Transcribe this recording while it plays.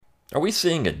Are we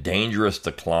seeing a dangerous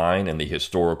decline in the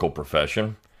historical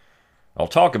profession? I'll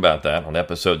talk about that on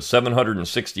episode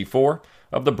 764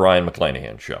 of The Brion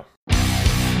McClanahan Show.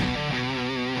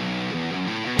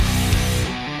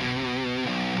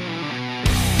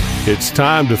 It's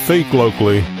time to think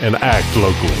locally and act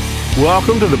locally.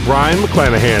 Welcome to The Brion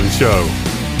McClanahan Show.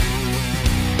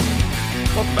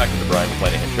 Welcome back to The Brion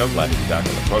McClanahan Show. Glad to be back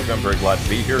on the program. Very glad to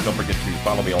be here. Don't forget to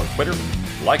follow me on Twitter,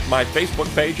 like my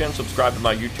Facebook page, and subscribe to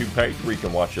my YouTube page where you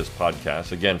can watch this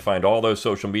podcast. Again, find all those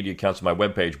social media accounts on my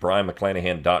webpage,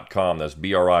 BrionMcClanahan.com. That's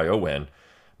BRION,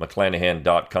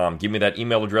 McClanahan.com. Give me that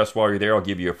email address while you're there. I'll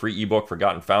give you a free ebook,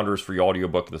 Forgotten Founders, free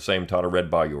audiobook of the same title,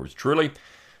 read by yours truly.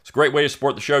 It's a great way to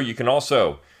support the show. You can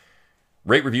also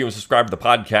rate, review, and subscribe to the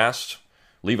podcast.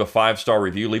 Leave a 5-star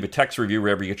review. Leave a text review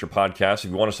wherever you get your podcast.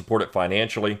 If you want to support it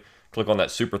financially, click on that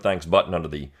super thanks button under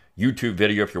the YouTube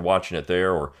video if you're watching it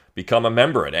there, or become a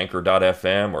member at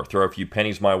anchor.fm, or throw a few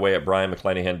pennies my way at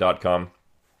BrionMcClanahan.com.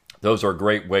 Those are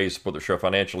great ways to support the show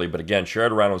financially. But again, share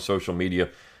it around on social media.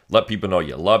 Let people know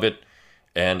you love it,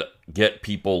 and get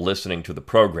people listening to the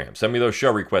program. Send me those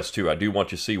show requests too. I do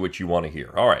want you to see what you want to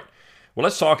hear. All right. Well,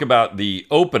 let's talk about the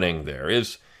opening there.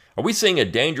 Are we seeing a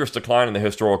dangerous decline in the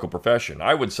historical profession?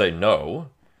 I would say no,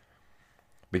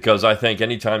 because I think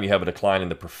anytime you have a decline in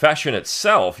the profession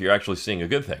itself, you're actually seeing a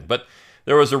good thing. But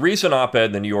there was a recent op-ed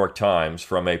in the New York Times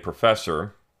from a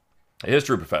professor, a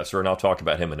history professor, and I'll talk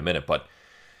about him in a minute, but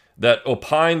that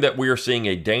opined that we are seeing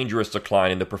a dangerous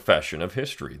decline in the profession of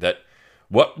history, that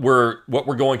what we're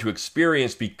going to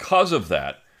experience because of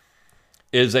that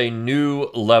is a new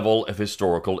level of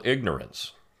historical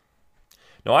ignorance.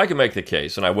 Now, I can make the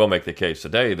case, and I will make the case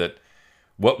today, that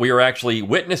what we are actually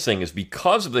witnessing is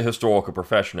because of the historical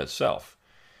profession itself,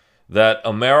 that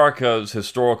America's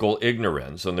historical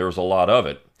ignorance, and there's a lot of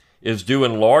it, is due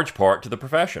in large part to the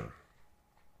profession,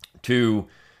 to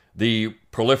the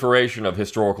proliferation of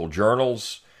historical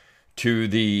journals, to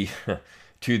the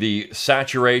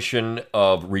saturation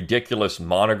of ridiculous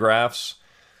monographs.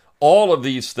 All of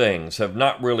these things have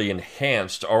not really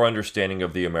enhanced our understanding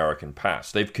of the American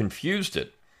past. They've confused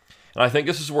it. And I think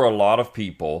this is where a lot of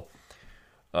people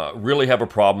really have a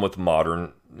problem with the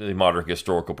modern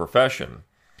historical profession.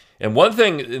 And one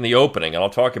thing in the opening, and I'll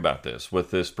talk about this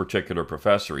with this particular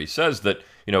professor, he says that,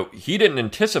 he didn't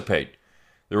anticipate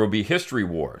there will be history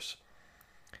wars.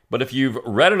 But if you've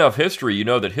read enough history, you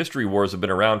know that history wars have been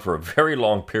around for a very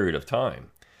long period of time.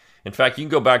 In fact, you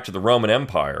can go back to the Roman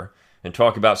Empire and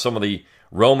talk about some of the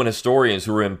Roman historians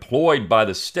who were employed by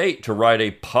the state to write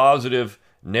a positive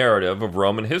narrative of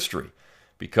Roman history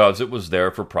because it was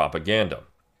there for propaganda.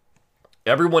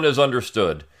 Everyone has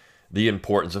understood the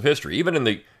importance of history. Even in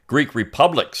the Greek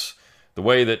republics, the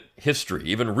way that history,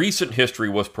 even recent history,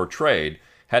 was portrayed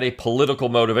had a political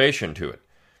motivation to it.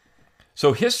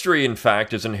 So history, in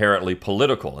fact, is inherently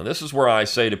political. And this is where I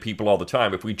say to people all the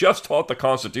time, if we just taught the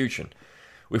Constitution,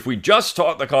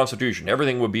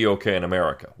 everything would be okay in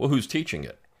America. Well, who's teaching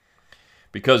it?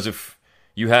 Because if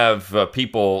you have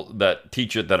people that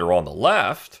teach it that are on the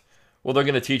left, well, they're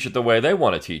going to teach it the way they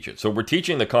want to teach it. So we're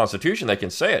teaching the Constitution, they can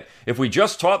say it. If we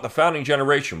just taught the founding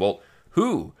generation, well,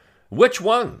 who? Which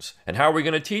ones? And how are we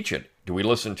going to teach it? Do we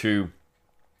listen to,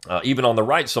 even on the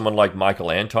right, someone like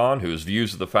Michael Anton, whose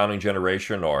views of the founding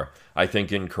generation are, I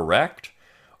think, incorrect?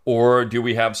 Or do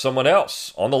we have someone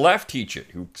else on the left teach it,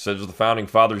 who says the founding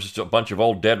fathers are just a bunch of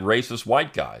old, dead, racist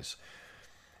white guys?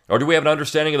 Or do we have an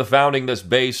understanding of the founding that's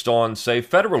based on, say,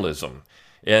 federalism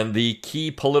and the key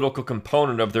political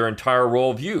component of their entire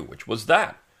worldview, which was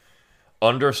that,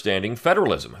 understanding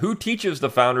federalism? Who teaches the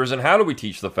founders, and how do we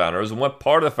teach the founders, and what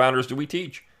part of the founders do we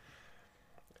teach?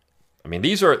 I mean,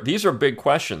 these are big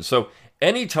questions. So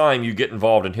anytime you get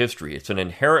involved in history, it's an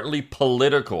inherently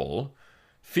political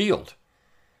field.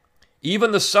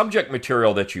 Even the subject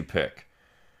material that you pick.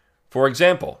 For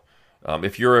example,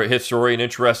 if you're a historian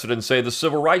interested in, say, the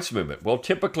Civil Rights Movement, well,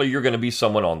 typically you're going to be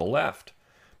someone on the left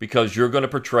because you're going to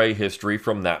portray history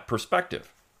from that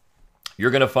perspective. You're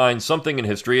going to find something in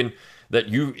history and that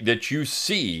you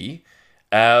see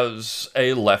as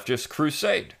a leftist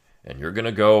crusade, and you're going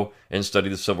to go and study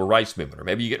the Civil Rights Movement. Or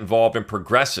maybe you get involved in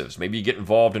progressives. Maybe you get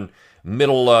involved in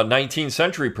middle 19th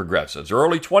century progressives or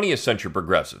early 20th century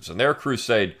progressives and their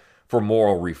crusade for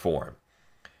moral reform.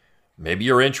 Maybe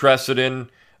you're interested in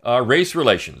race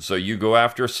relations, so you go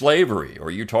after slavery,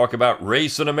 or you talk about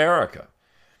race in America.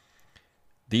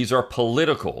 These are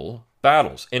political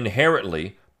battles,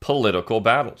 inherently political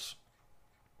battles.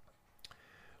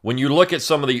 When you look at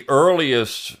some of the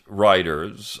earliest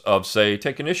writers of, say,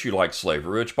 take an issue like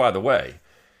slavery, which, by the way,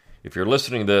 if you're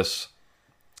listening to this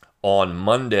on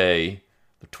Monday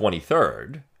the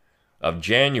 23rd, of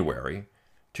January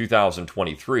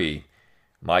 2023,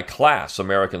 my class,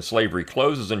 American Slavery,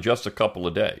 closes in just a couple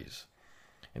of days.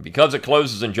 And because it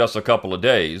closes in just a couple of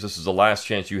days, this is the last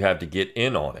chance you have to get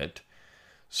in on it.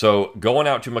 So going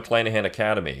out to McClanahan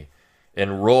Academy,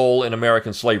 enroll in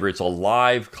American Slavery. It's a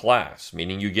live class,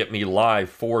 meaning you get me live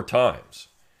 4 times.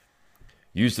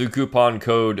 Use the coupon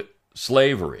code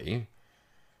SLAVERY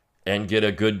and get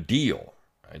a good deal.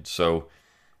 Right? So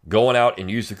going out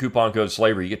and use the coupon code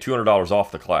SLAVERY, you get $200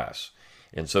 off the class.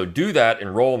 And so do that,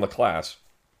 enroll in the class,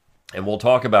 and we'll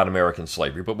talk about American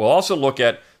slavery, but we'll also look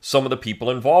at some of the people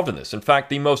involved in this. In fact,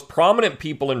 the most prominent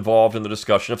people involved in the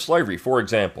discussion of slavery, for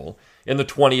example, in the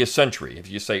 20th century, if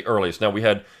you say earliest. Now, we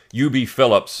had U.B.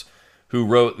 Phillips, who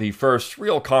wrote the first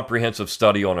real comprehensive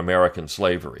study on American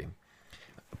slavery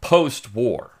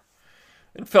post-war.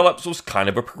 And Phillips was kind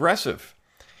of a progressive.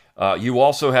 You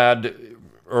also had,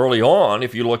 early on,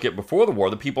 if you look at before the war,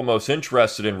 the people most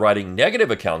interested in writing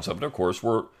negative accounts of it, of course,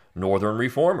 were Northern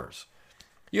reformers.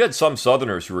 You had some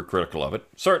Southerners who were critical of it,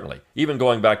 certainly, even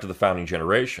going back to the founding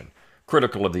generation,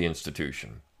 critical of the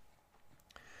institution.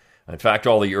 In fact,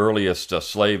 all the earliest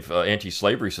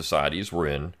anti-slavery societies were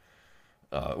in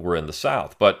the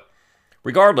South. But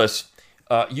regardless,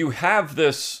 you have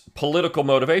this political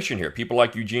motivation here. People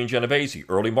like Eugene Genovese,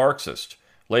 early Marxist.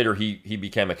 Later, he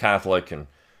became a Catholic and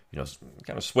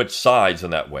kind of switched sides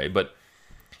in that way. But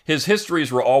his histories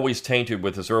were always tainted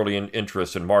with his early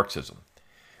interest in Marxism.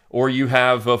 Or you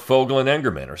have Fogel and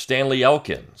Engerman or Stanley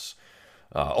Elkins.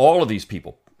 All of these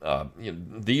people.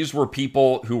 These were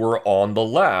people who were on the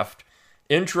left,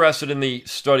 interested in the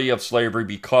study of slavery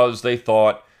because they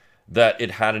thought that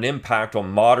it had an impact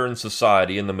on modern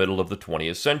society in the middle of the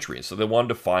 20th century. So they wanted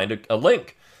to find a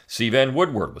link. C. Vann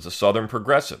Woodward was a Southern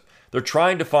progressive. They're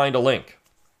trying to find a link.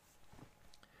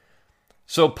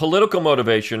 So political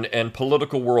motivation and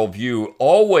political worldview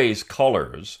always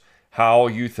colors how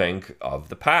you think of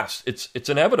the past. It's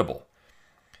inevitable.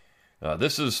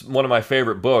 This is one of my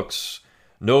favorite books,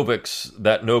 Novick's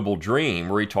That Noble Dream,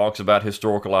 where he talks about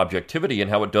historical objectivity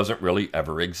and how it doesn't really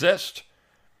ever exist.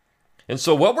 And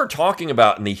so what we're talking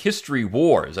about in the history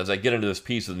wars, as I get into this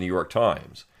piece of the New York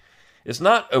Times, is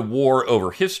not a war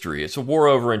over history, it's a war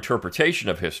over interpretation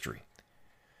of history.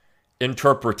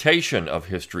 Interpretation of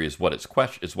history is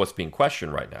what's being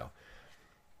questioned right now.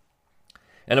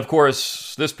 And of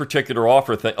course, this particular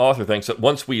author thinks that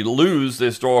once we lose the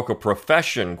historical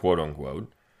profession, quote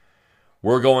unquote,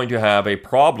 we're going to have a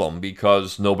problem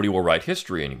because nobody will write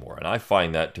history anymore. And I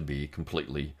find that to be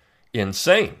completely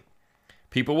insane.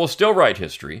 People will still write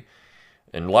history,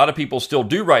 and a lot of people still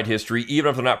do write history, even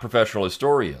if they're not professional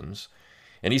historians.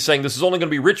 And he's saying this is only going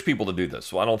to be rich people to do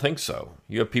this. Well, I don't think so.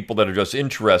 You have people that are just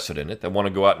interested in it, that want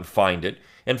to go out and find it.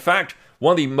 In fact,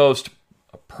 one of the most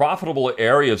profitable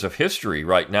areas of history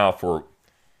right now for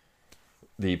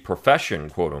the profession,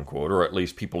 quote unquote, or at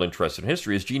least people interested in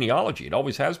history, is genealogy. It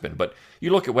always has been. But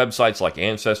you look at websites like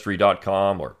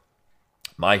Ancestry.com or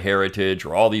MyHeritage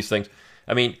or all these things.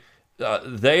 I mean,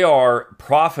 they are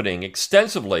profiting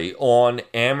extensively on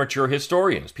amateur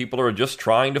historians. People are just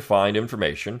trying to find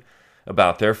information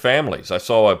about their families. I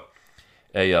saw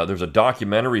there's a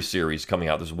documentary series coming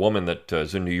out. There's a woman that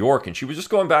is in New York, and she was just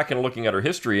going back and looking at her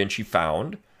history, and she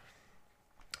found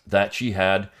that she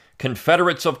had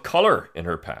Confederates of color in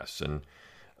her past. And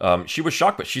she was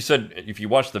shocked, but she said, if you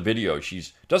watch the video, she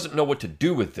doesn't know what to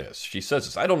do with this. She says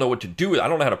this, I don't know what to do with it. I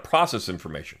don't know how to process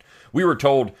information. We were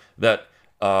told that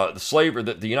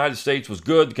that the United States was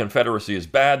good, the Confederacy is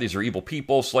bad, these are evil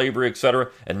people, slavery, etc.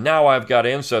 And now I've got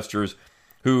ancestors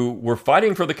who were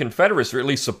fighting for the Confederacy, or at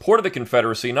least supported the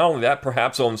Confederacy, not only that,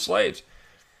 perhaps owned slaves.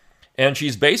 And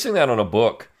she's basing that on a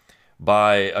book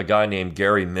by a guy named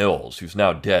Gary Mills, who's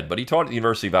now dead, but he taught at the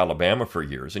University of Alabama for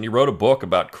years, and he wrote a book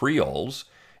about Creoles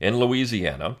in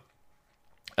Louisiana,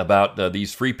 about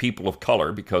these free people of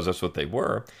color, because that's what they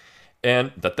were,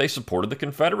 and that they supported the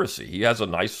Confederacy. He has a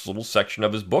nice little section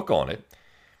of his book on it.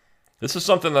 This is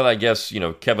something that I guess,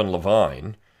 Kevin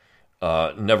Levine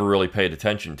never really paid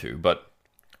attention to, but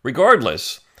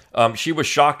regardless, she was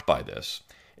shocked by this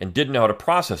and didn't know how to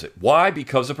process it. Why?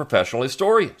 Because of professional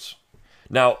historians.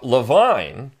 Now,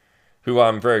 Levine, who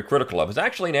I'm very critical of, is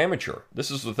actually an amateur.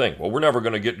 This is the thing. Well, we're never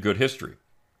going to get good history.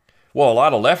 Well, a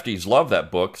lot of lefties love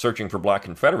that book, Searching for Black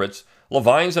Confederates.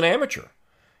 Levine's an amateur.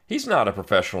 He's not a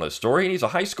professional historian. He's a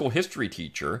high school history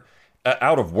teacher,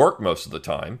 out of work most of the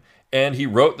time, and he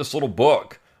wrote this little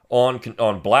book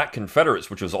on black Confederates,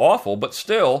 which was awful, but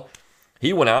still,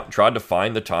 he went out and tried to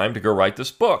find the time to go write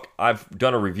this book. I've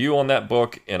done a review on that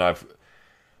book, and I've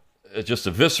just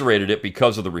eviscerated it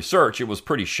because of the research. It was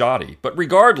pretty shoddy. But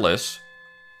regardless,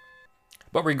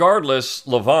 But regardless,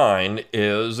 Levine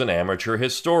is an amateur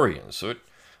historian, so it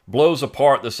blows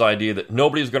apart this idea that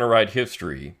nobody's going to write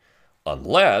history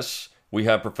unless we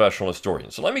have professional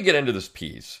historians. So let me get into this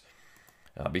piece,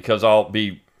 because I'll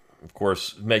be, of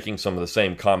course, making some of the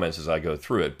same comments as I go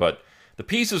through it. But the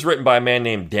piece is written by a man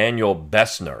named Daniel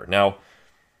Bessner. Now,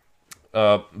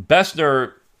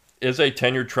 Bessner is a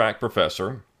tenured-track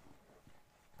professor.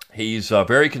 He's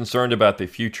very concerned about the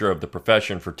future of the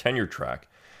profession for tenure-track.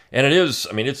 And it is,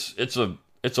 I mean, it's a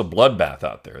bloodbath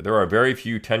out there. There are very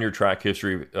few tenure-track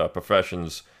history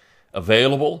professions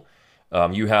available.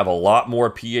 You have a lot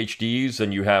more PhDs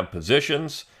than you have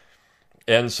positions.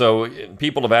 And so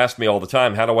people have asked me all the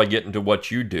time, how do I get into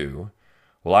what you do?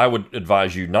 Well, I would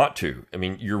advise you not to. I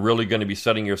mean, you're really going to be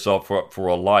setting yourself up for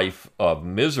a life of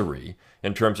misery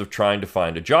in terms of trying to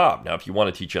find a job. Now, if you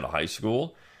want to teach at a high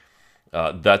school,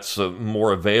 that's a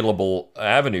more available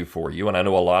avenue for you. And I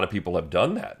know a lot of people have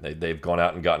done that. They've gone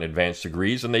out and gotten advanced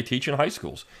degrees and they teach in high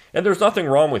schools. And there's nothing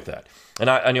wrong with that. And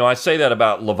I say that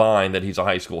about Levine, that he's a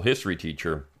high school history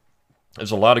teacher.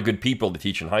 There's a lot of good people that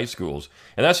teach in high schools.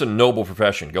 And that's a noble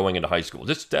profession, going into high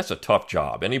schools. That's a tough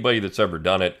job. Anybody that's ever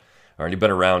done it or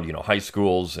been around, high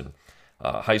schools and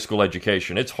high school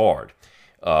education, it's hard.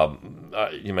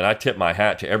 I tip my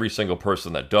hat to every single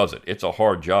person that does it. It's a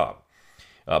hard job.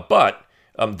 But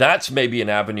that's maybe an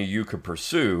avenue you could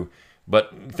pursue.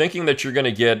 But thinking that you're going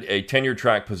to get a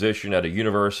tenure-track position at a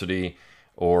university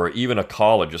or even a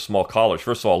college, a small college.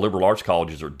 First of all, liberal arts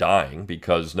colleges are dying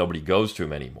because nobody goes to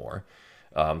them anymore.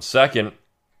 Second,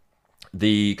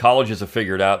 the colleges have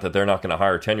figured out that they're not going to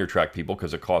hire tenure-track people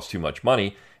because it costs too much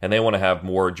money, and they want to have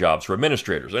more jobs for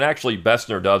administrators. And actually,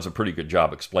 Bessner does a pretty good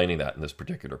job explaining that in this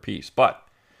particular piece. But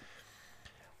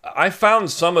I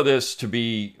found some of this to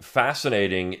be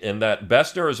fascinating in that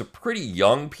Bessner is a pretty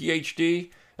young PhD.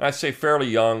 And I say fairly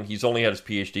young. He's only had his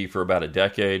PhD for about a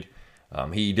decade.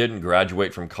 He didn't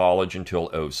graduate from college until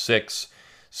 2006.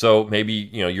 So maybe,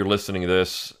 you're listening to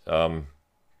this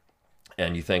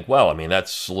and you think, well,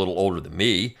 that's a little older than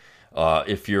me.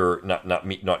 If you're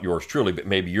not yours truly, but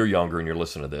maybe you're younger and you're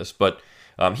listening to this. But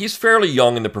he's fairly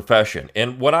young in the profession.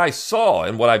 And what I saw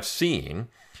and what I've seen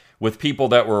with people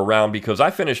that were around, because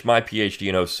I finished my PhD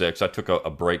in 2006. I took a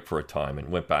break for a time and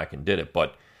went back and did it.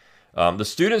 But the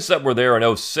students that were there in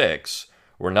 2006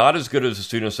 were not as good as the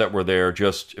students that were there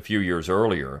just a few years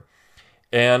earlier.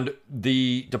 And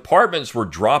the departments were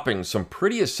dropping some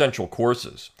pretty essential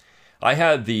courses. I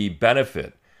had the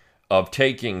benefit of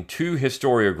taking two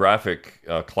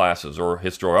historiographic classes, or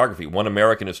historiography, one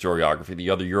American historiography, the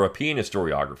other European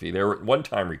historiography. They were at one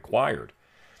time required.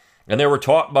 And they were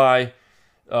taught by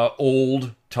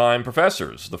old-time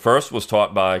professors. The first was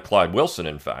taught by Clyde Wilson,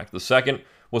 in fact. The second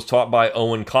was taught by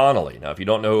Owen Connolly. Now, if you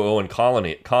don't know Owen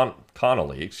Connolly,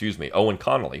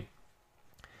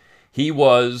 he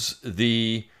was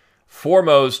the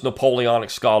foremost Napoleonic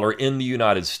scholar in the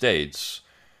United States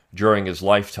during his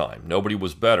lifetime. Nobody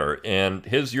was better. And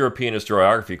his European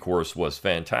historiography course was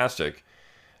fantastic.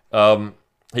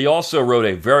 He also wrote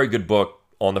a very good book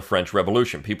on the French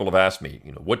Revolution. People have asked me,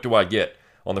 what do I get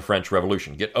on the French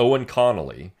Revolution? Get Owen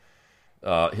Connolly.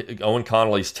 Owen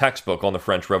Connolly's textbook on the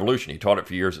French Revolution. He taught it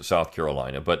for years at South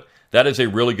Carolina, but that is a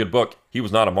really good book. He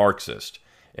was not a Marxist,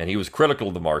 and he was critical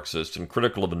of the Marxists and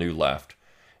critical of the New Left,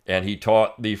 and he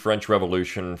taught the French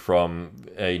Revolution from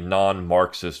a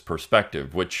non-Marxist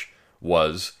perspective, which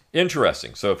was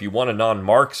interesting. So if you want a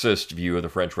non-Marxist view of the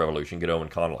French Revolution, get Owen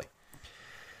Connolly.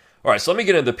 All right, so let me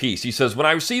get into the piece. He says, when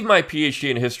I received my PhD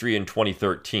in history in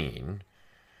 2013,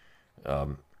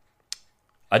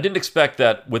 I didn't expect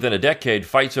that within a decade,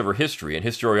 fights over history and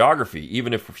historiography,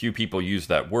 even if a few people use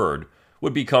that word,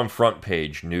 would become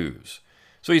front-page news.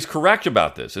 So he's correct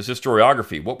about this. As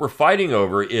historiography, what we're fighting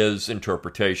over is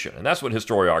interpretation. And that's what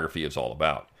historiography is all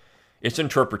about. It's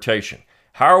interpretation.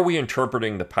 How are we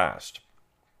interpreting the past?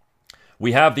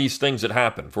 We have these things that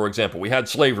happen. For example, we had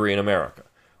slavery in America.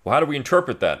 Well, how do we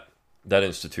interpret that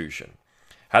institution?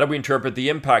 How do we interpret the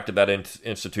impact of that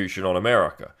institution on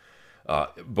America?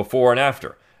 Before and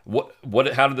after.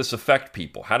 How did this affect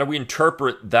people? How do we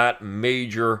interpret that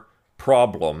major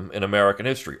problem in American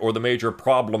history, or the major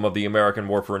problem of the American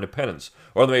War for Independence,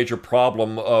 or the major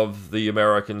problem of the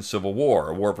American Civil War,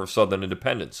 or War for Southern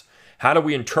Independence? How do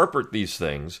we interpret these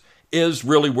things is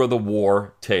really where the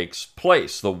war takes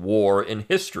place, the war in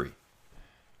history,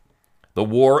 the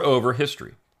war over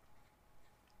history.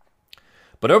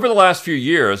 But over the last few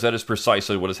years, that is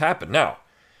precisely what has happened. Now,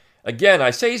 again, I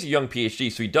say he's a young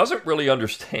PhD, so he doesn't really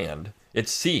understand, it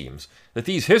seems, that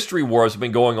these history wars have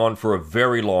been going on for a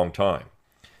very long time.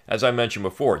 As I mentioned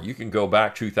before, you can go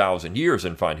back 2,000 years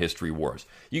and find history wars.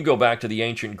 You can go back to the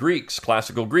ancient Greeks,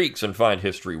 classical Greeks, and find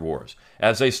history wars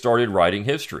as they started writing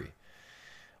history.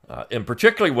 And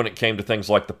particularly when it came to things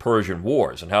like the Persian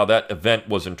Wars and how that event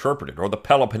was interpreted, or the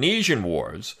Peloponnesian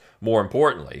Wars, more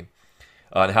importantly,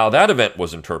 and how that event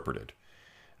was interpreted.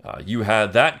 You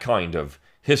had that kind of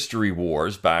history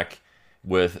wars back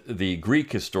with the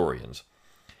Greek historians.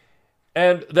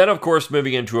 And then, of course,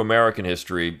 moving into American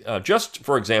history, just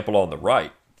for example on the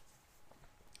right,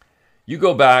 you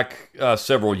go back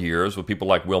several years with people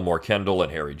like Wilmore Kendall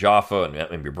and Harry Jaffa and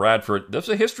maybe Bradford. Those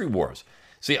are history wars.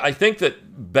 See, I think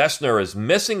that Bessner is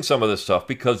missing some of this stuff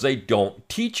because they don't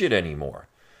teach it anymore.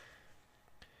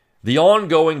 The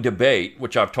ongoing debate,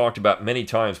 which I've talked about many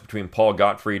times between Paul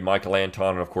Gottfried, Michael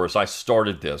Anton, and of course I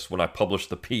started this when I published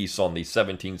the piece on the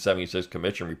 1776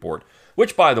 Commission Report,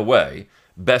 which, by the way,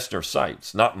 Bessner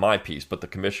cites, not my piece, but the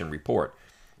Commission Report,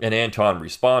 and Anton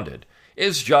responded,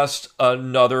 is just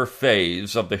another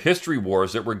phase of the history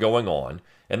wars that were going on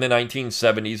in the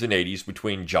 1970s and 80s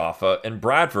between Jaffa and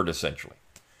Bradford, essentially.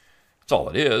 That's all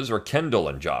it is, or Kendall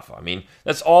and Jaffa. I mean,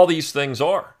 that's all these things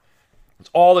are. It's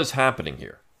all that's happening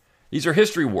here. These are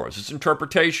history wars. It's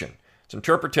interpretation. It's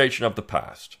interpretation of the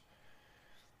past.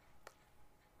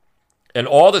 And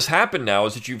all that's happened now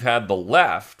is that you've had the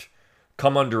left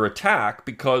come under attack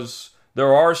because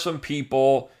there are some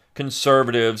people,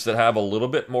 conservatives, that have a little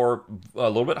bit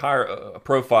higher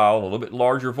profile, a little bit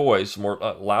larger voice, more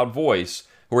loud voice,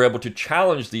 who are able to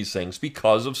challenge these things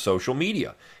because of social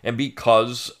media and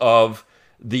because of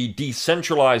the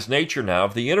decentralized nature now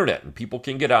of the internet. And people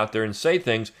can get out there and say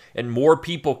things, and more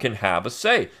people can have a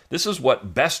say. This is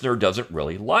what Bessner doesn't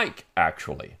really like,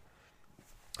 actually.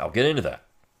 I'll get into that.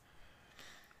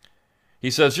 He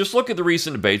says, just look at the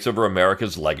recent debates over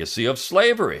America's legacy of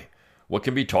slavery. What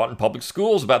can be taught in public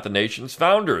schools about the nation's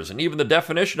founders, and even the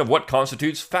definition of what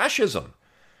constitutes fascism?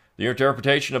 The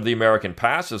interpretation of the American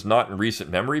past has not in recent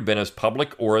memory been as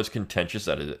public or as contentious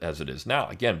as it is now.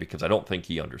 Again, because I don't think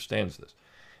he understands this.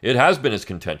 It has been as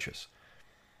contentious.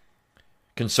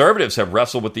 Conservatives have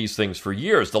wrestled with these things for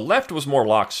years. The left was more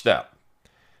lockstep.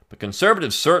 But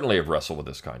conservatives certainly have wrestled with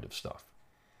this kind of stuff.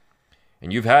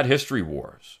 And you've had history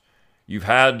wars. You've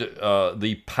had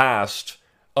the past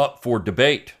up for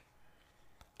debate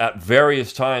at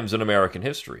various times in American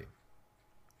history.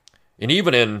 And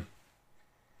even in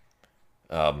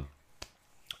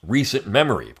recent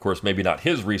memory. Of course, maybe not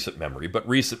his recent memory, but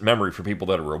recent memory for people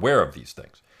that are aware of these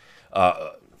things.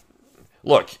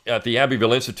 Look, at the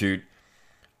Abbeville Institute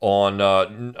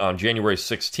on January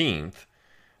 16th,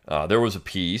 there was a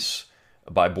piece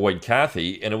by Boyd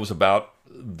Cathy, and it was about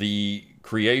the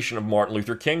creation of Martin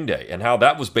Luther King Day and how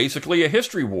that was basically a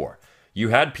history war. You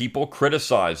had people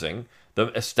criticizing the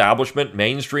establishment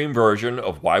mainstream version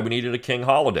of why we needed a King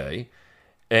holiday,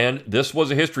 and this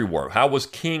was a history war. How was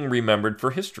King remembered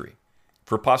for history,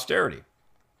 for posterity?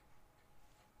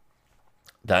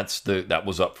 That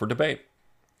was up for debate.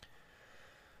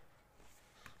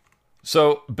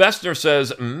 So Bessner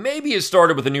says maybe it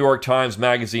started with the New York Times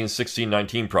Magazine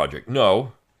 1619 Project.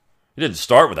 No, it didn't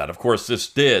start with that. Of course, this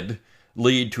did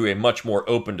lead to a much more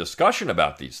open discussion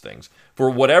about these things. For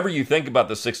whatever you think about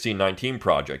the 1619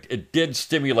 Project, it did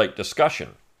stimulate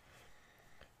discussion.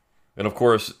 And of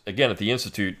course, again, at the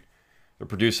Institute, they're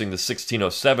producing the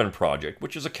 1607 Project,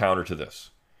 which is a counter to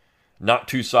this. Not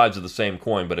two sides of the same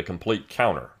coin, but a complete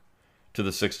counter to the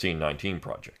 1619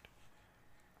 Project,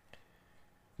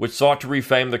 which sought to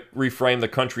reframe the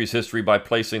country's history by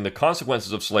placing the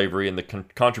consequences of slavery and the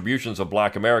contributions of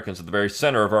black Americans at the very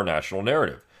center of our national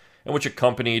narrative, and which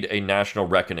accompanied a national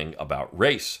reckoning about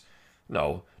race.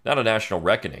 No, not a national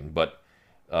reckoning, but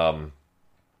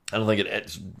I don't think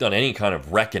it's done any kind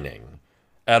of reckoning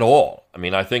at all. I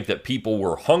mean, I think that people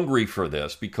were hungry for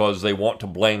this because they want to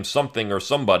blame something or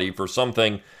somebody for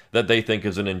something that they think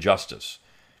is an injustice.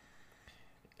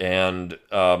 And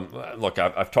look,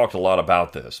 I've talked a lot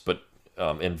about this, but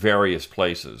in various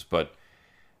places. But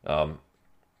none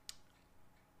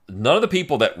of the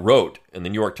people that wrote in the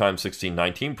New York Times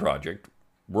 1619 Project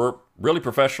were really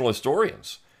professional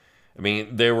historians. I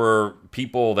mean, there were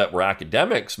people that were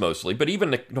academics mostly, but even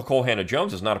Nicole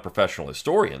Hannah-Jones is not a professional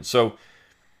historian. So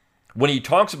when he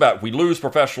talks about if we lose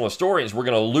professional historians, we're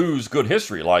going to lose good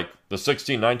history, like the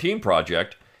 1619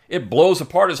 Project, it blows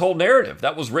apart his whole narrative.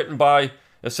 That was written by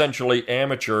essentially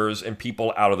amateurs and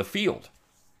people out of the field.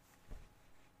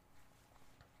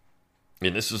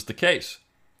 And this is the case.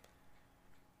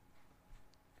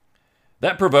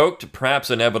 That provoked,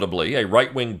 perhaps inevitably, a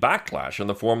right-wing backlash in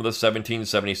the form of the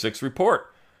 1776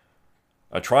 report,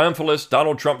 a triumphalist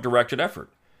Donald Trump-directed effort.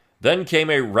 Then came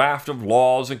a raft of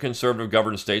laws in conservative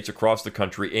governed states across the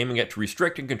country aiming at to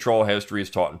restrict and control how history is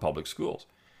taught in public schools.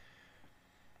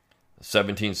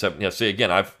 1770. Yeah, see,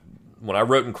 again, when I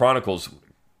wrote in Chronicles,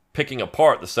 picking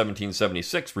apart the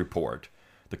 1776 report,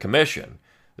 the commission,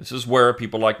 this is where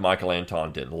people like Michael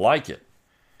Anton didn't like it.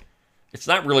 It's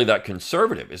not really that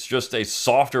conservative. It's just a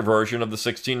softer version of the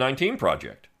 1619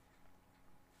 Project.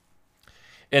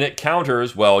 And it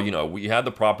counters, well, we had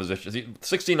the proposition. The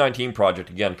 1619 Project,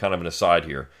 again, kind of an aside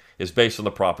here, is based on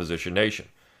the Proposition Nation.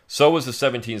 So is the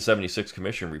 1776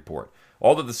 Commission report.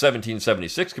 All that the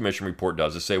 1776 Commission report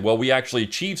does is say, well, we actually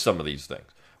achieved some of these things,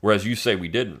 whereas you say we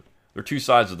didn't. They're two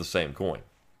sides of the same coin.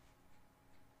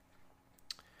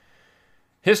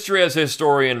 History, as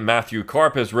historian Matthew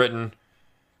Karp has written,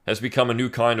 has become a new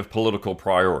kind of political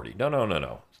priority.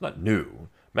 No. It's not new.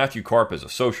 Matthew Karp is a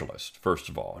socialist, first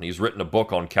of all, and he's written a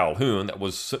book on Calhoun that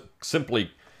was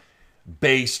simply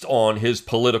based on his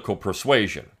political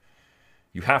persuasion.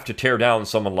 You have to tear down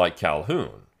someone like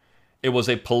Calhoun. It was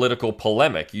a political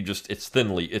polemic.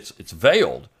 It's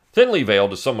veiled, thinly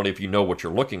veiled to somebody if you know what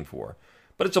you're looking for,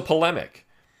 but it's a polemic.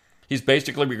 He's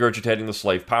basically regurgitating the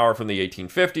slave power from the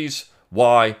 1850s.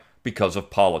 Why? Because of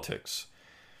politics.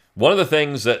 One of the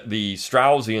things that the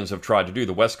Straussians have tried to do,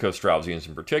 the West Coast Straussians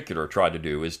in particular, tried to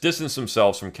do, is distance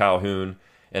themselves from Calhoun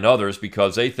and others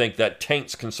because they think that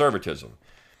taints conservatism.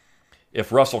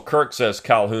 If Russell Kirk says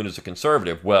Calhoun is a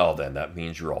conservative, well, then that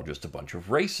means you're all just a bunch of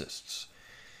racists.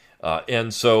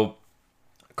 And so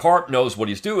Karp knows what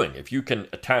he's doing. If you can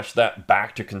attach that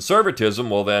back to conservatism,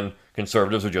 well, then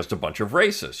conservatives are just a bunch of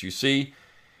racists. You see,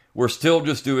 we're still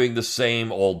just doing the same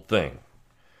old thing.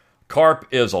 Karp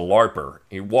is a LARPer.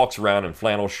 He walks around in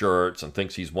flannel shirts and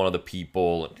thinks he's one of the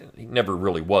people. He never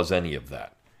really was any of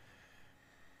that.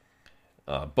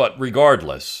 But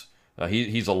regardless,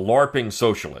 he's a LARPing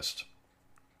socialist.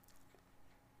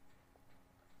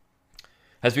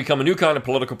 Has become a new kind of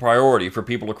political priority for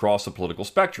people across the political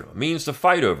spectrum. A means to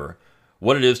fight over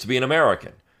what it is to be an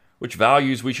American, which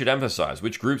values we should emphasize,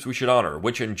 which groups we should honor,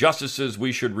 which injustices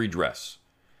we should redress.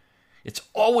 It's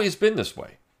always been this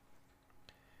way.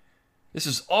 This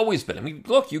has always been. I mean,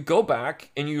 look, you go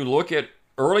back and you look at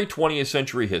early 20th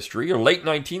century history or late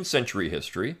 19th century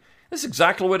history. This is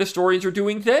exactly what historians are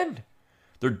doing then.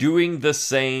 They're doing the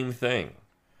same thing.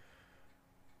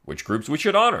 Which groups we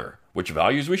should honor, which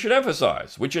values we should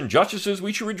emphasize, which injustices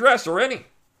we should redress, or any.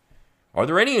 Are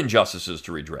there any injustices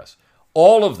to redress?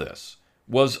 All of this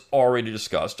was already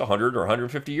discussed 100 or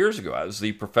 150 years ago. As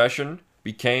the profession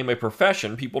became a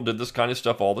profession, people did this kind of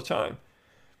stuff all the time.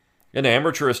 And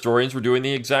amateur historians were doing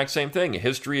the exact same thing.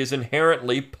 History is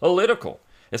inherently political.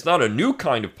 It's not a new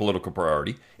kind of political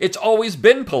priority. It's always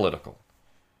been political.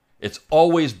 It's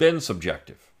always been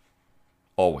subjective.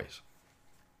 Always.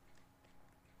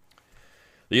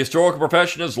 The historical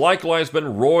profession has likewise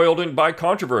been roiled by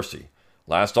controversy.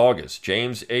 Last August,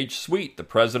 James H. Sweet, the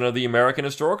president of the American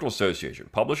Historical Association,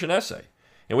 published an essay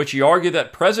in which he argued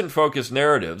that present-focused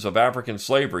narratives of African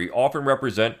slavery often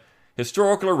represent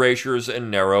historical erasures and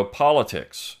narrow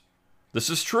politics. This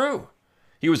is true.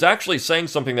 He was actually saying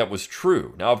something that was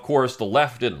true. Now, of course, the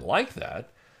left didn't like that,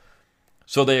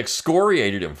 so they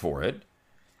excoriated him for it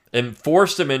and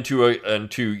forced him into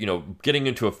getting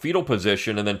into a fetal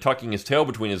position and then tucking his tail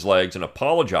between his legs and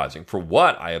apologizing for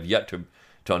what I have yet to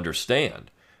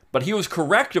understand. But he was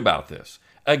correct about this.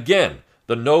 Again,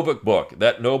 the Novick book,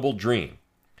 That Noble Dream.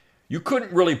 You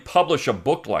couldn't really publish a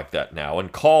book like that now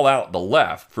and call out the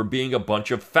left for being a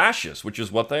bunch of fascists, which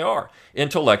is what they are,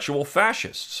 intellectual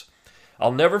fascists.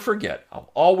 I'll never forget,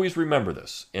 I'll always remember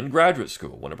this, in graduate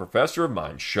school, when a professor of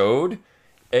mine showed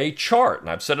a chart, and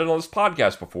I've said it on this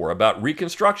podcast before, about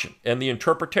Reconstruction and the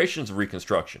interpretations of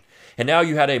Reconstruction. And now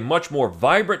you had a much more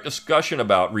vibrant discussion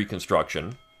about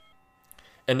Reconstruction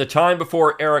and the time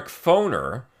before Eric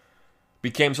Foner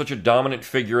became such a dominant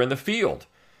figure in the field.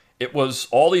 It was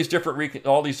all these different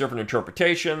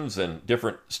interpretations and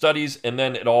different studies, and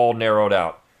then it all narrowed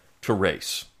out to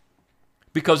race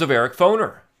because of Eric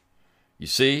Foner. You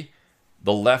see,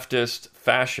 the leftist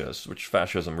fascists, which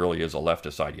fascism really is a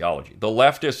leftist ideology, the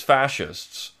leftist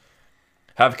fascists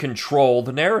have controlled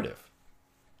the narrative.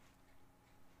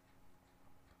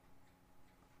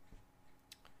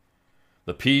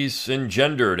 The piece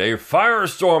engendered a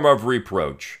firestorm of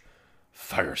reproach.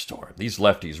 Firestorm. These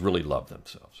lefties really love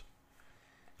themselves.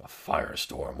 A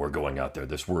firestorm. We're going out there.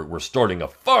 We're starting a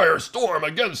firestorm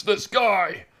against this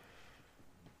guy.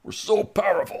 We're so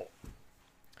powerful.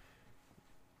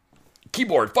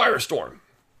 Keyboard, firestorm.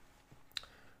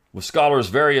 With scholars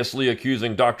variously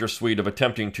accusing Dr. Sweet of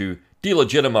attempting to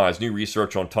delegitimize new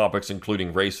research on topics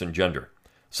including race and gender.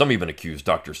 Some even accused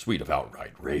Dr. Sweet of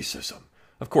outright racism.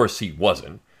 Of course, he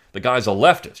wasn't. The guy's a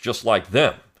leftist, just like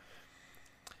them.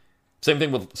 Same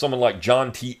thing with someone like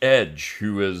John T. Edge,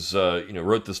 who is,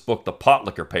 wrote this book, The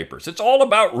Potlicker Papers. It's all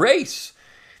about race.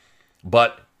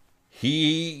 But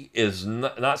he is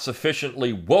not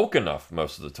sufficiently woke enough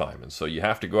most of the time. And so you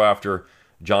have to go after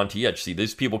John T. Edge. See,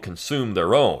 these people consume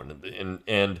their own.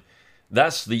 And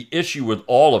that's the issue with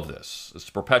all of this. It's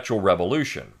perpetual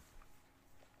revolution.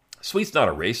 Sweet's not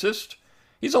a racist.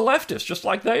 He's a leftist, just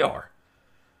like they are.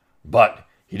 But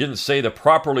he didn't say the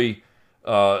properly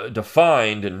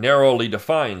defined and narrowly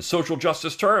defined social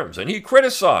justice terms. And he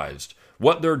criticized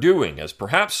what they're doing as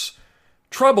perhaps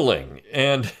troubling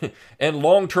and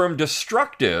long-term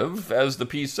destructive, as the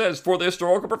piece says, for the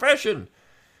historical profession.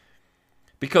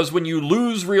 Because when you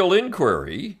lose real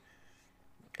inquiry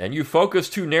and you focus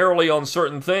too narrowly on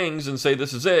certain things and say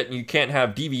this is it, and you can't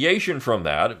have deviation from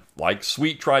that, like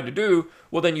Sweet tried to do,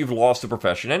 well, then you've lost the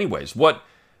profession anyways. What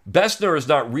Bessner is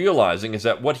not realizing is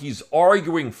that what he's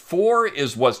arguing for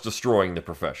is what's destroying the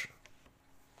profession.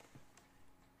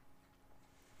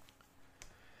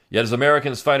 Yet as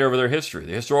Americans fight over their history,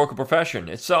 the historical profession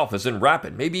itself is in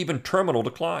rapid, maybe even terminal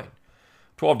decline.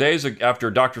 12 days after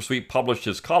Dr. Sweet published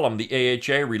his column, the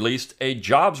AHA released a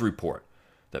jobs report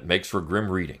that makes for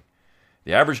grim reading.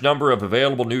 The average number of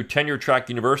available new tenure-track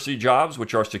university jobs,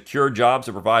 which are secure jobs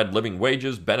that provide living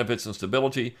wages, benefits, and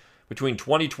stability, between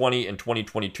 2020 and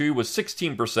 2022 was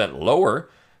 16% lower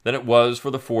than it was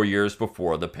for the 4 years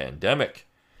before the pandemic.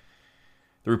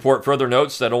 The report further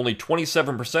notes that only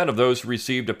 27% of those who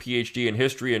received a PhD in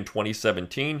history in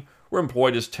 2017 were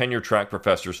employed as tenure-track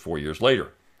professors 4 years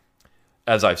later.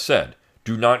 As I've said,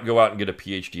 do not go out and get a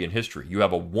PhD in history. You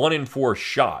have a 1 in 4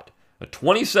 shot, a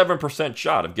 27%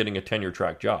 shot of getting a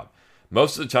tenure-track job.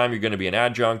 Most of the time you're going to be an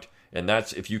adjunct, and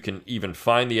that's if you can even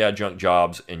find the adjunct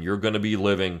jobs, and you're going to be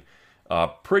living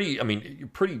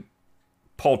pretty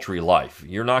paltry life.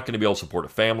 You're not going to be able to support a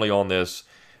family on this.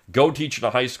 Go teach in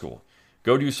a high school.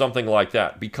 Go do something like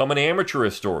that. Become an amateur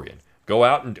historian. Go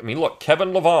out and, look,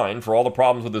 Kevin Levine, for all the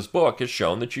problems with his book, has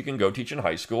shown that you can go teach in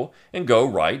high school and go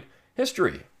write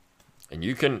history. And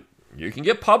you can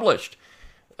get published.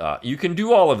 You can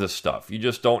do all of this stuff. You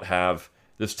just don't have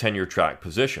this tenure track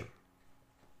position.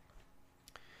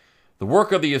 The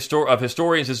work of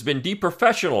historians has been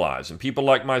deprofessionalized, and people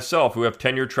like myself who have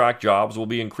tenure-track jobs will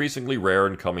be increasingly rare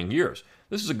in coming years.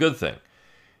 This is a good thing.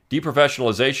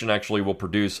 Deprofessionalization actually will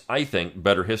produce, I think,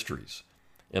 better histories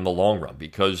in the long run,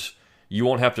 because you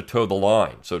won't have to toe the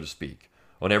line, so to speak,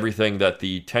 on everything that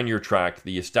the tenure-track,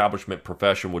 the establishment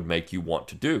profession would make you want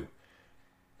to do.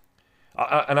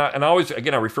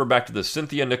 I refer back to this.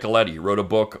 Cynthia Nicoletti wrote a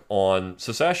book on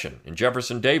secession and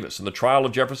Jefferson Davis and the trial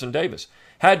of Jefferson Davis.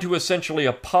 Had to essentially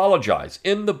apologize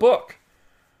in the book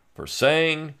for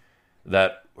saying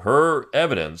that her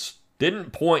evidence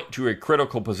didn't point to a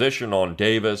critical position on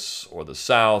Davis or the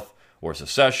South or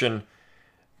secession,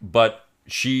 but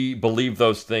she believed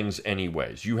those things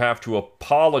anyways. You have to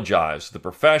apologize to the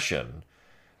profession,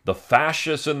 the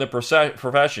fascists in the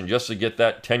profession, just to get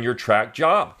that tenure-track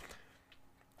job.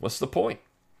 What's the point?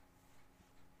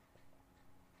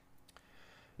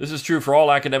 This is true for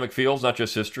all academic fields, not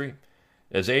just history.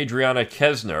 As Adriana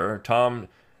Kesner, Tom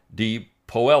D.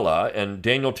 Poella, and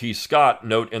Daniel T. Scott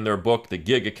note in their book, The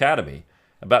Gig Academy,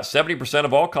 about 70%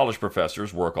 of all college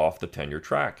professors work off the tenure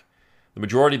track. The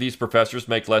majority of these professors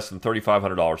make less than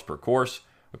 $3,500 per course,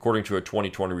 according to a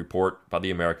 2020 report by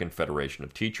the American Federation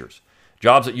of Teachers.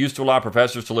 Jobs that used to allow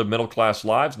professors to live middle-class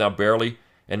lives now barely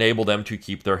enable them to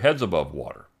keep their heads above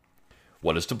water.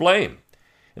 What is to blame?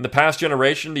 In the past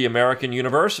generation, the American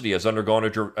university has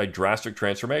undergone a drastic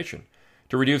transformation.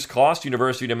 To reduce costs,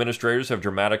 university administrators have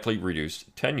dramatically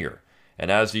reduced tenure. And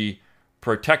as the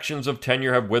protections of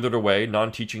tenure have withered away,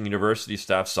 non-teaching university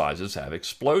staff sizes have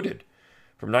exploded.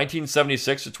 From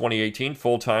 1976 to 2018,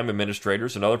 full-time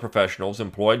administrators and other professionals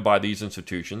employed by these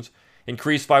institutions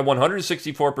increased by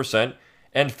 164%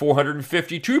 and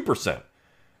 452%.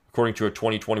 According to a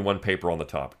 2021 paper on the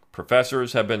topic.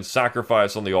 Professors have been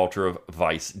sacrificed on the altar of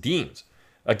vice deans.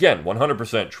 Again,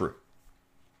 100% true.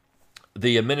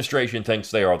 The administration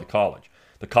thinks they are the college.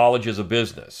 The college is a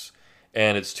business,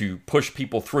 and it's to push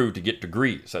people through to get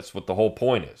degrees. That's what the whole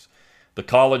point is. The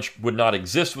college would not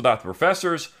exist without the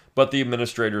professors, but the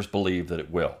administrators believe that it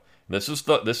will. And this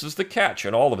is the catch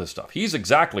in all of this stuff. He's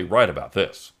exactly right about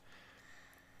this.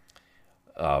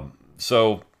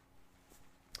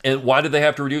 And why do they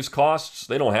have to reduce costs?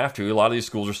 They don't have to. A lot of these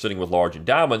schools are sitting with large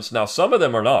endowments. Now, some of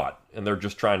them are not, and they're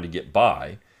just trying to get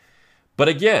by. But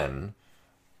again,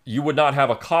 you would not have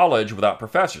a college without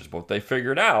professors. But what they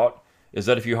figured out is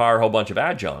that if you hire a whole bunch of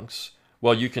adjuncts,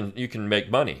 Well, you can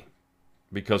make money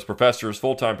because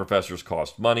full-time professors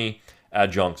cost money.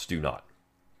 Adjuncts do not.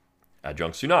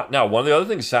 Adjuncts do not. Now, one of the other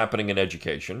things happening in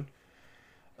education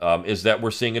is that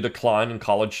we're seeing a decline in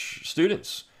college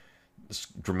students. It's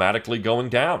dramatically going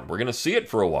down. We're going to see it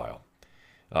for a while.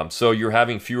 So you're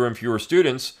having fewer and fewer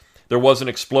students. There was an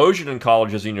explosion in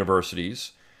colleges and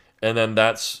universities, and then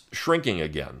that's shrinking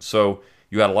again. So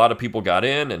you had a lot of people got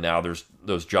in, and now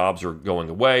those jobs are going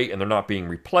away, and they're not being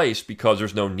replaced because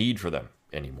there's no need for them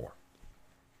anymore.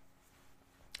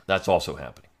 That's also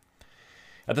happening.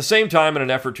 At the same time, in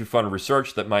an effort to fund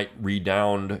research that might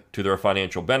redound to their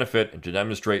financial benefit and to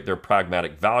demonstrate their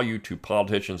pragmatic value to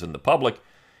politicians and the public,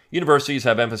 universities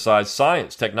have emphasized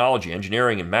science, technology,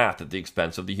 engineering, and math at the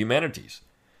expense of the humanities.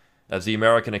 As the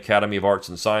American Academy of Arts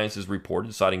and Sciences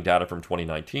reported, citing data from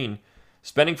 2019,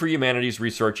 spending for humanities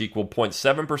research equaled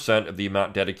 0.7% of the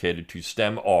amount dedicated to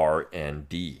STEM R and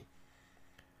D.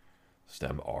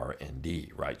 STEM R and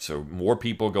D, right? So more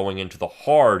people going into the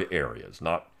hard areas,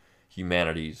 not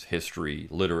humanities, history,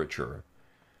 literature.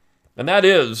 And that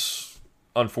is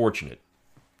unfortunate.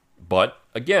 But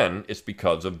again, it's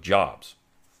because of jobs.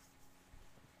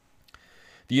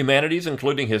 The humanities,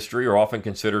 including history, are often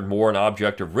considered more an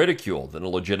object of ridicule than a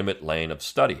legitimate lane of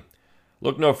study.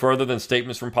 Look no further than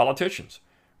statements from politicians.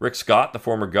 Rick Scott, the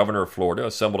former governor of Florida,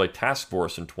 assembled a task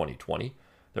force in 2020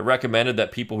 that recommended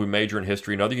that people who major in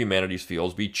history and other humanities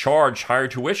fields be charged higher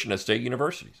tuition at state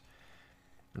universities.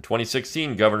 In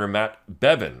 2016, Governor Matt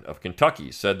Bevin of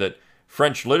Kentucky said that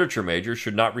French literature majors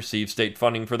should not receive state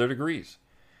funding for their degrees.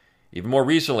 Even more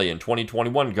recently, in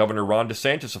 2021, Governor Ron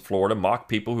DeSantis of Florida mocked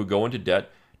people who go into debt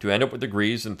to end up with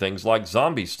degrees in things like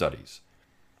zombie studies.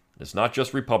 It's not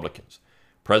just Republicans.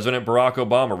 President Barack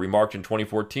Obama remarked in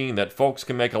 2014 that folks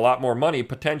can make a lot more money,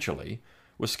 potentially,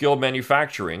 with skilled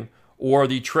manufacturing or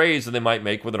the trades that they might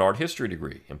make with an art history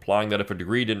degree, implying that if a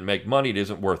degree didn't make money, it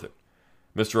isn't worth it.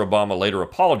 Mr. Obama later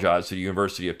apologized to the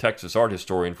University of Texas art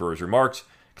historian for his remarks,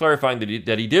 clarifying that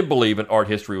he did believe an art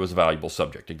history was a valuable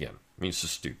subject. Again, I mean, it's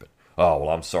just stupid. Oh, well,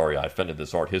 I'm sorry I offended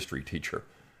this art history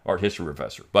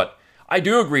professor. But I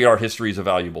do agree art history is a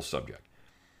valuable subject.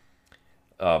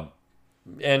 And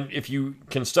if you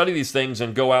can study these things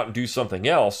and go out and do something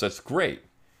else, that's great.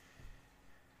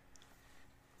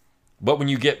 But when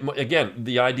you get, again,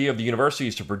 the idea of the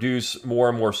universities to produce more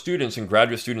and more students and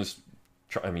graduate students,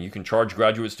 I mean, you can charge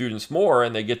graduate students more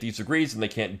and they get these degrees and they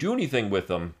can't do anything with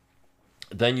them,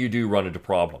 then you do run into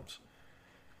problems.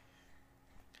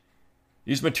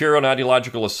 These material and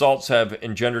ideological assaults have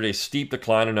engendered a steep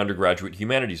decline in undergraduate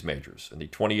humanities majors. In the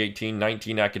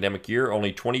 2018-19 academic year,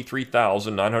 only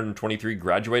 23,923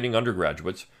 graduating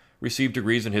undergraduates received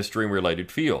degrees in history and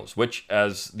related fields, which,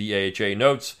 as the AHA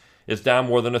notes, is down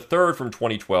more than a third from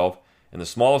 2012 and the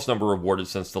smallest number awarded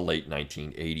since the late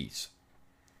 1980s.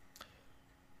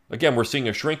 Again, we're seeing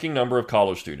a shrinking number of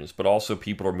college students, but also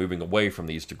people are moving away from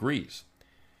these degrees.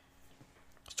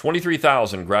 It's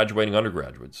 23,000 graduating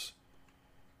undergraduates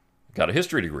got a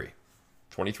history degree.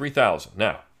 23,000.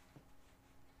 Now,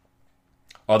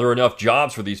 are there enough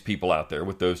jobs for these people out there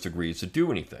with those degrees to do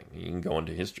anything? You can go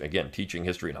into history, again, teaching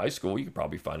history in high school, you could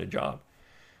probably find a job.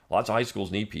 Lots of high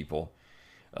schools need people.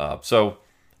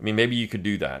 Maybe you could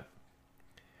do that.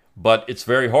 But it's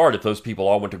very hard if those people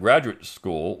all went to graduate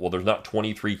school. Well, there's not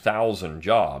 23,000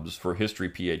 jobs for history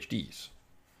PhDs.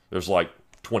 There's like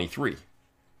 23.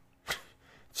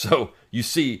 So you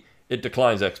see, it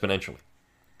declines exponentially.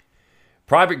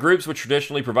 Private groups, which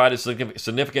traditionally provided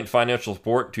significant financial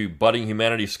support to budding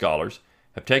humanities scholars,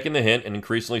 have taken the hint and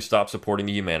increasingly stopped supporting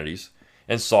the humanities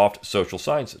and soft social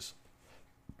sciences.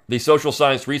 The Social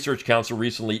Science Research Council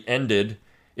recently ended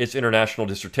its International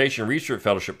Dissertation Research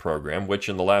Fellowship Program, which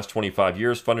in the last 25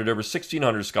 years funded over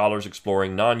 1,600 scholars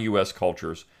exploring non-U.S.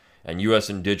 cultures and U.S.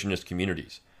 indigenous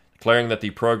communities, declaring that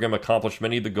the program accomplished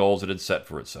many of the goals it had set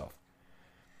for itself.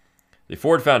 The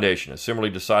Ford Foundation has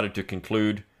similarly decided to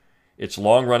conclude its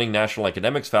long-running National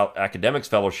Academics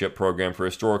Fellowship Program for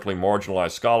historically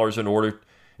marginalized scholars in order,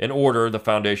 the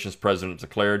Foundation's president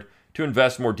declared, to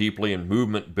invest more deeply in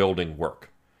movement-building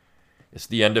work. It's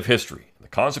the end of history. The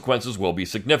consequences will be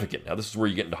significant. Now, this is where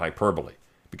you get into hyperbole,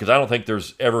 because I don't think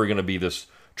there's ever going to be this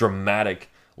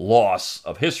dramatic loss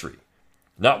of history.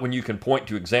 Not when you can point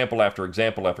to example after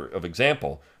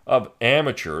example of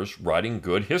amateurs writing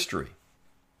good history.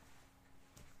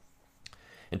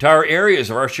 Entire areas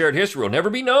of our shared history will never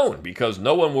be known because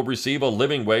no one will receive a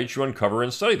living wage to uncover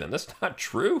and study them. That's not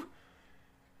true.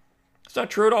 It's not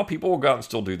true at all. People will go out and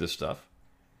still do this stuff.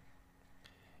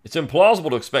 It's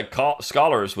implausible to expect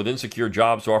scholars with insecure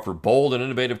jobs to offer bold and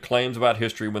innovative claims about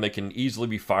history when they can easily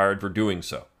be fired for doing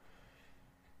so.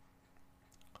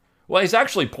 Well, he's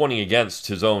actually pointing against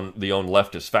the own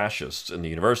leftist fascists in the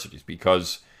universities,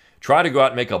 because try to go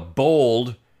out and make a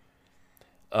bold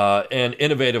and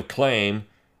innovative claim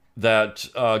that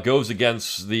goes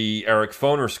against the Eric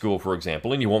Foner School, for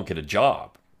example, and you won't get a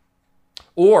job.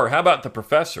 Or how about the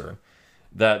professor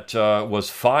that was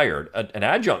fired, an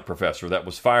adjunct professor that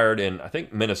was fired in, I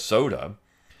think, Minnesota,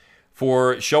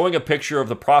 for showing a picture of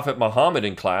the Prophet Muhammad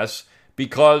in class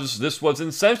because this was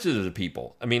insensitive to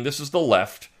people. I mean, this is the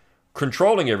left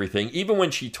controlling everything. Even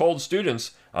when she told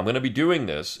students, I'm going to be doing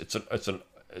this, it's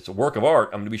a work of art,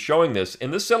 I'm going to be showing this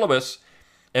in the syllabus,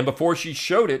 and before she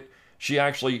showed it, she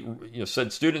actually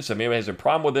said, students, if anybody has a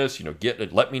problem with this, get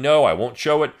it, let me know, I won't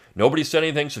show it. Nobody said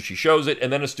anything, so she shows it,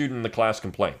 and then a student in the class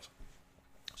complains.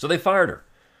 So they fired her.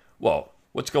 Well,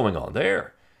 what's going on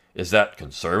there? Is that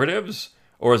conservatives,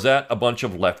 or is that a bunch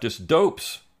of leftist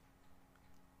dopes?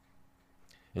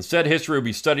 Instead, history will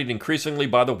be studied increasingly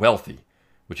by the wealthy,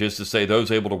 which is to say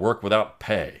those able to work without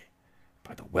pay.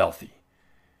 By the wealthy.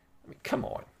 I mean, come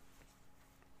on.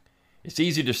 It's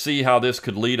easy to see how this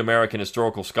could lead American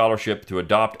historical scholarship to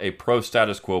adopt a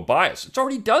pro-status quo bias. It's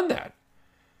already done that.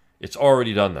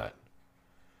 The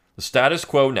status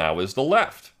quo now is the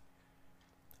left.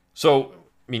 So,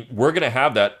 I mean, we're going to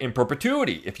have that in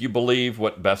perpetuity if you believe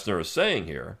what Bessner is saying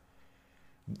here.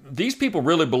 These people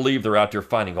really believe they're out there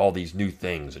finding all these new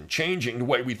things and changing the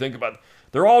way we think about it.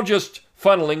 They're all just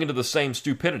funneling into the same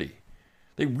stupidity.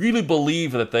 They really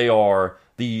believe that they are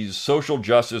these social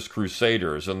justice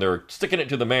crusaders, and they're sticking it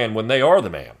to the man when they are the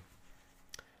man.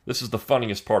 This is the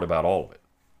funniest part about all of it.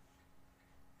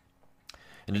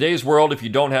 In today's world, if you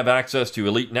don't have access to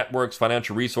elite networks,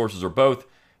 financial resources, or both,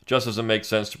 it just doesn't make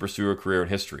sense to pursue a career in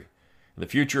history. In the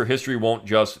future, history won't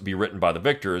just be written by the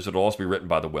victors, it'll also be written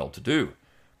by the well-to-do.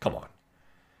 Come on.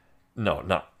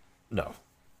 No.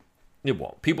 It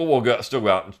won't. People will still go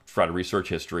out and try to research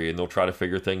history, and they'll try to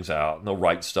figure things out, and they'll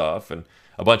write stuff, and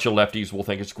a bunch of lefties will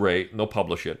think it's great, and they'll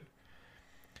publish it.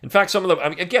 In fact, some of them,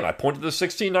 I pointed to the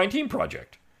 1619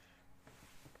 Project.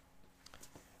 It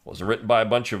wasn't written by a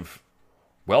bunch of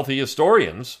wealthy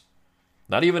historians,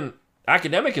 not even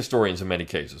academic historians in many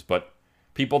cases, but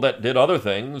people that did other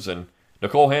things, and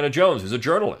Nicole Hannah-Jones, who's a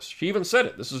journalist. She even said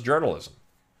it. This is journalism.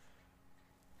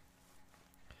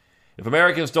 If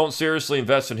Americans don't seriously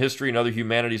invest in history and other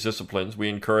humanities disciplines, we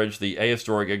encourage the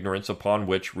ahistoric ignorance upon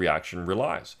which reaction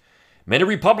relies. Many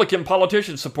Republican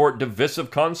politicians support divisive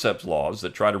concepts laws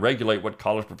that try to regulate what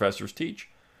college professors teach.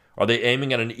 Are they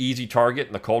aiming at an easy target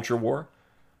in the culture war?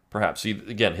 Perhaps. See,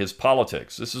 again, his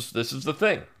politics. This is the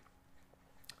thing.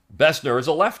 Bessner is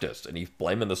a leftist, and he's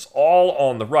blaming this all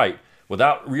on the right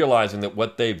without realizing that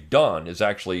what they've done is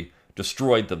actually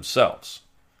destroyed themselves.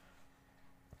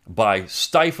 By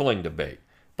stifling debate,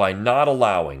 by not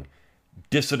allowing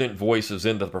dissident voices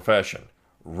into the profession,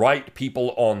 right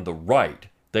people on the right,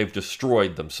 they've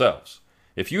destroyed themselves.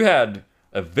 If you had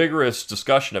a vigorous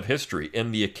discussion of history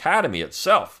in the academy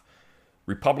itself,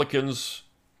 Republicans,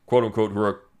 quote unquote, who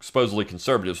are supposedly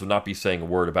conservatives would not be saying a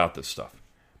word about this stuff.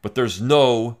 But there's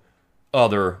no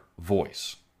other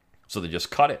voice. So they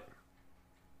just cut it.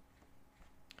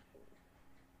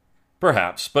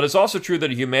 Perhaps, but it's also true that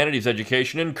a humanities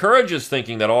education encourages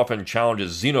thinking that often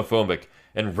challenges xenophobic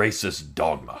and racist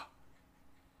dogma.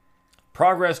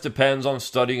 Progress depends on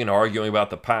studying and arguing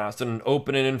about the past in an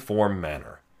open and informed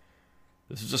manner.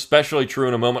 This is especially true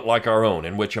in a moment like our own,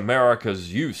 in which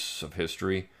America's use of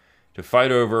history to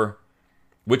fight over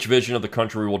which vision of the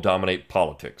country will dominate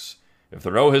politics. If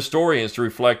there are no historians to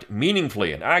reflect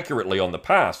meaningfully and accurately on the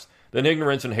past, then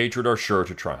ignorance and hatred are sure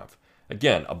to triumph.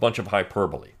 Again, a bunch of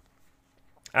hyperbole.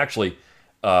 Actually,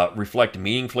 reflect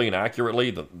meaningfully and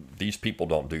accurately, these people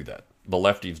don't do that. The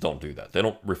lefties don't do that. They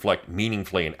don't reflect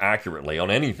meaningfully and accurately on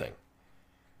anything.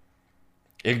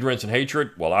 Ignorance and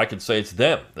hatred, well, I could say it's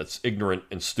them that's ignorant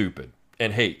and stupid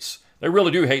and hates. They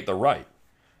really do hate the right.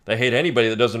 They hate anybody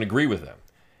that doesn't agree with them.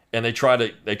 And they try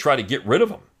to get rid of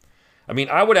them. I mean,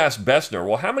 I would ask Bessner,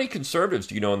 well, how many conservatives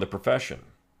do you know in the profession?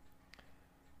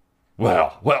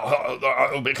 Well,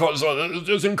 because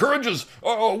this encourages,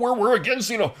 we're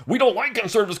against, we don't like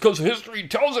conservatives because history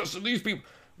tells us that these people.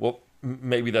 Well,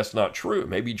 maybe that's not true.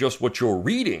 Maybe just what you're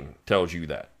reading tells you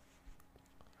that.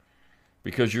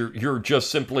 Because you're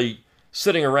just simply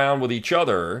sitting around with each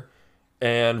other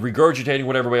and regurgitating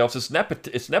what everybody else is.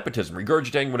 It's nepotism,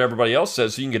 regurgitating what everybody else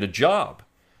says so you can get a job.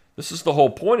 This is the whole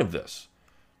point of this.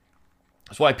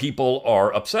 That's why people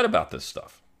are upset about this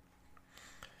stuff.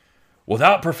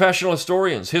 Without professional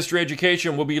historians, history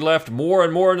education will be left more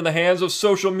and more into the hands of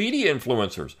social media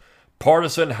influencers,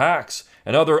 partisan hacks,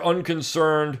 and other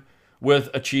unconcerned with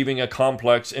achieving a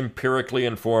complex, empirically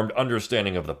informed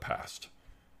understanding of the past.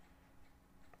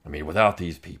 I mean, without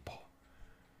these people,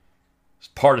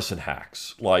 partisan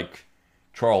hacks like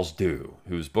Charles Dew,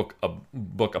 whose book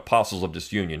Apostles of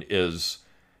Disunion is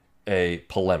a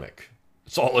polemic.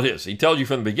 That's all it is. He tells you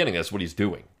from the beginning that's what he's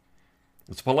doing.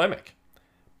 It's polemic.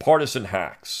 Partisan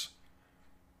hacks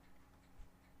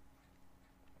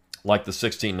like the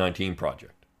 1619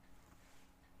 Project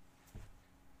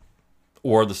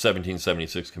or the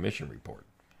 1776 Commission Report.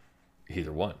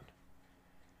 Either one.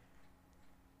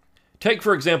 Take,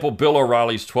 for example, Bill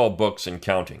O'Reilly's 12 books and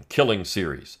counting, Killing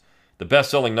series, the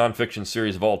best-selling nonfiction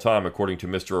series of all time, according to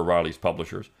Mr. O'Reilly's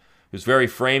publishers, whose very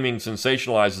framing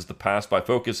sensationalizes the past by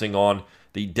focusing on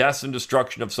the deaths and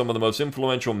destruction of some of the most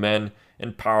influential men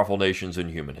and powerful nations in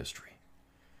human history.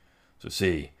 So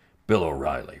see, Bill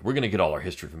O'Reilly. We're going to get all our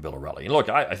history from Bill O'Reilly. And look,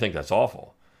 I think that's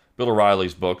awful. Bill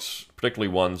O'Reilly's books,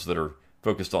 particularly ones that are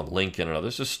focused on Lincoln and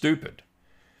others, are stupid.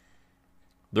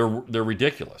 They're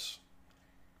ridiculous.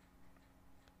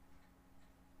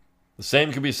 The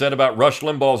same could be said about Rush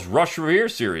Limbaugh's Rush Revere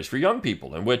series for young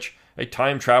people, in which a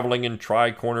time-traveling and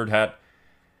tri-cornered hat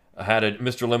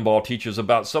Mr. Limbaugh teaches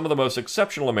about some of the most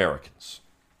exceptional Americans.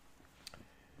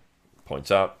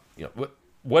 Points out,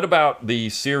 what about the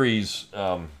series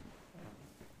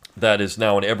that is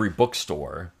now in every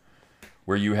bookstore,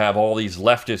 where you have all these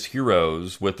leftist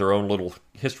heroes with their own little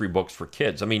history books for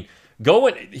kids? I mean,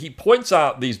 he points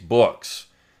out these books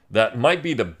that might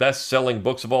be the best-selling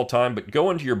books of all time, but go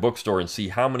into your bookstore and see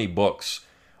how many books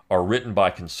are written by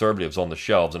conservatives on the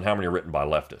shelves and how many are written by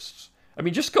leftists. I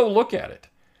mean, just go look at it.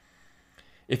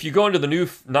 If you go into the new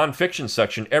nonfiction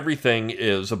section, everything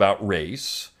is about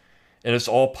race, and it's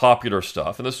all popular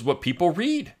stuff, and this is what people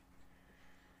read.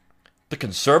 The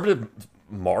conservative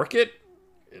market,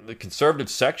 the conservative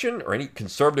section, or any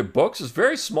conservative books is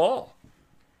very small.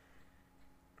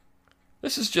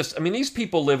 This is just, these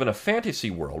people live in a fantasy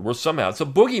world where somehow it's a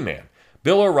boogeyman.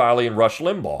 Bill O'Reilly and Rush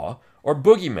Limbaugh are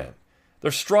boogeymen.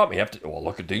 They're straw men. You have to,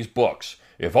 look at these books.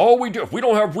 If we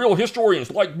don't have real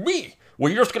historians like me,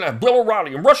 you're just going to have Bill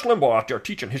O'Reilly and Rush Limbaugh out there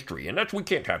teaching history, and we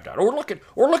can't have that. Or look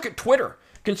at Twitter.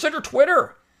 Consider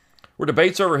Twitter, where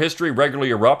debates over history regularly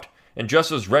erupt and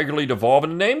just as regularly devolve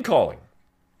into name-calling.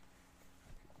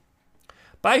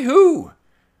 By who?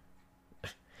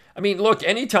 Look,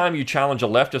 anytime you challenge a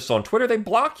leftist on Twitter, they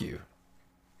block you.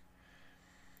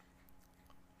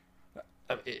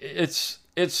 It's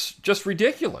just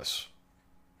ridiculous.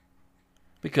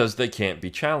 Because they can't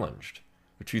be challenged.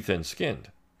 They're too thin-skinned.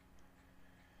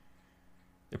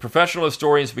 If professional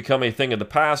historians become a thing of the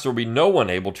past, there will be no one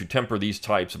able to temper these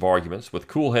types of arguments with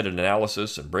cool-headed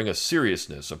analysis and bring a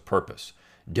seriousness of purpose,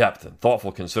 depth, and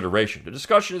thoughtful consideration to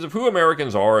discussions of who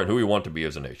Americans are and who we want to be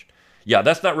as a nation. Yeah,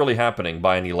 that's not really happening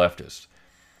by any leftist.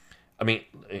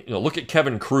 Look at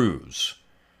Kevin Cruz,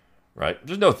 right?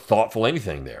 There's no thoughtful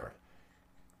anything there.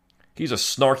 He's a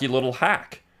snarky little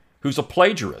hack who's a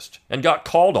plagiarist and got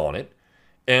called on it.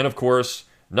 And, of course,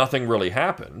 nothing really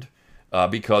happened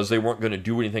because they weren't going to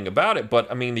do anything about it. But,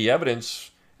 the evidence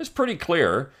is pretty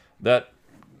clear that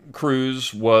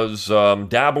Cruz was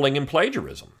dabbling in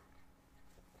plagiarism.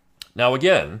 Now,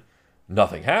 again,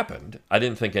 nothing happened. I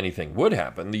didn't think anything would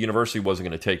happen. The university wasn't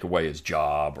going to take away his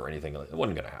job or anything. It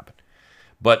wasn't going to happen.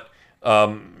 But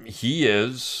he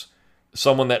is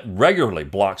someone that regularly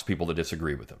blocks people that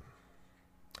disagree with him.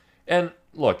 And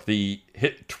look, the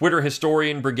Twitter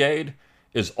historian brigade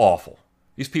is awful.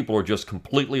 These people are just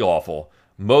completely awful.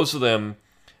 Most of them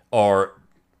are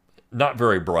not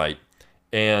very bright,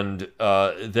 and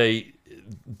they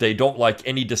don't like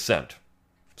any dissent.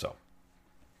 So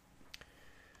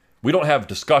we don't have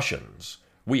discussions.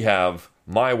 We have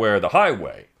my way or the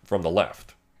highway from the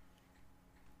left.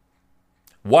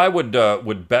 Why would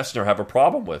Bessner have a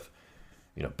problem with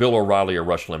Bill O'Reilly or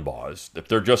Rush Limbaugh? If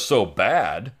they're just so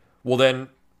bad, well then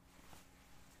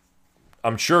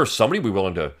I'm sure somebody would be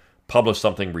willing to publish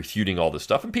something refuting all this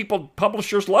stuff. And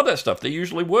publishers love that stuff. They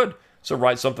usually would. So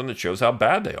write something that shows how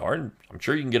bad they are. And I'm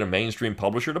sure you can get a mainstream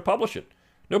publisher to publish it.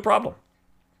 No problem.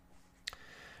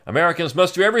 Americans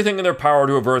must do everything in their power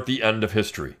to avert the end of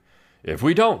history. If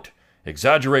we don't,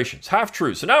 exaggerations,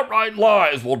 half-truths, and outright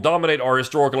lies will dominate our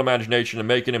historical imagination and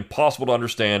make it impossible to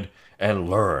understand and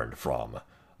learn from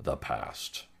the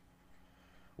past.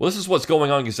 Well, this is what's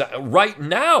going on right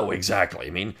now,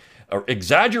 exactly.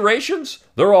 Exaggerations,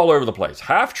 they're all over the place.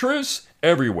 Half-truths,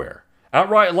 everywhere.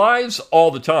 Outright lies,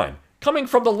 all the time. Coming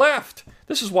from the left.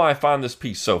 This is why I find this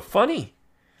piece so funny.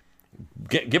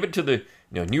 Give it to the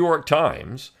New York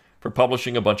Times for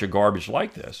publishing a bunch of garbage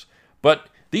like this. But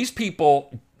these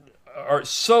people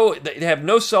they have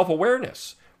no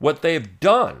self-awareness. What they've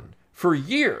done for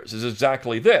years is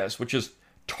exactly this, which is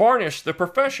tarnish the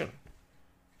profession.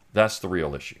 That's the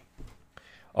real issue.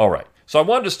 All right. So I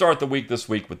wanted to start the week this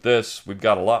week with this. We've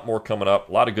got a lot more coming up,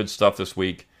 a lot of good stuff this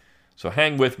week. So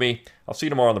hang with me. I'll see you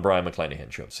tomorrow on the Brian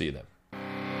McClanahan Show. See you then.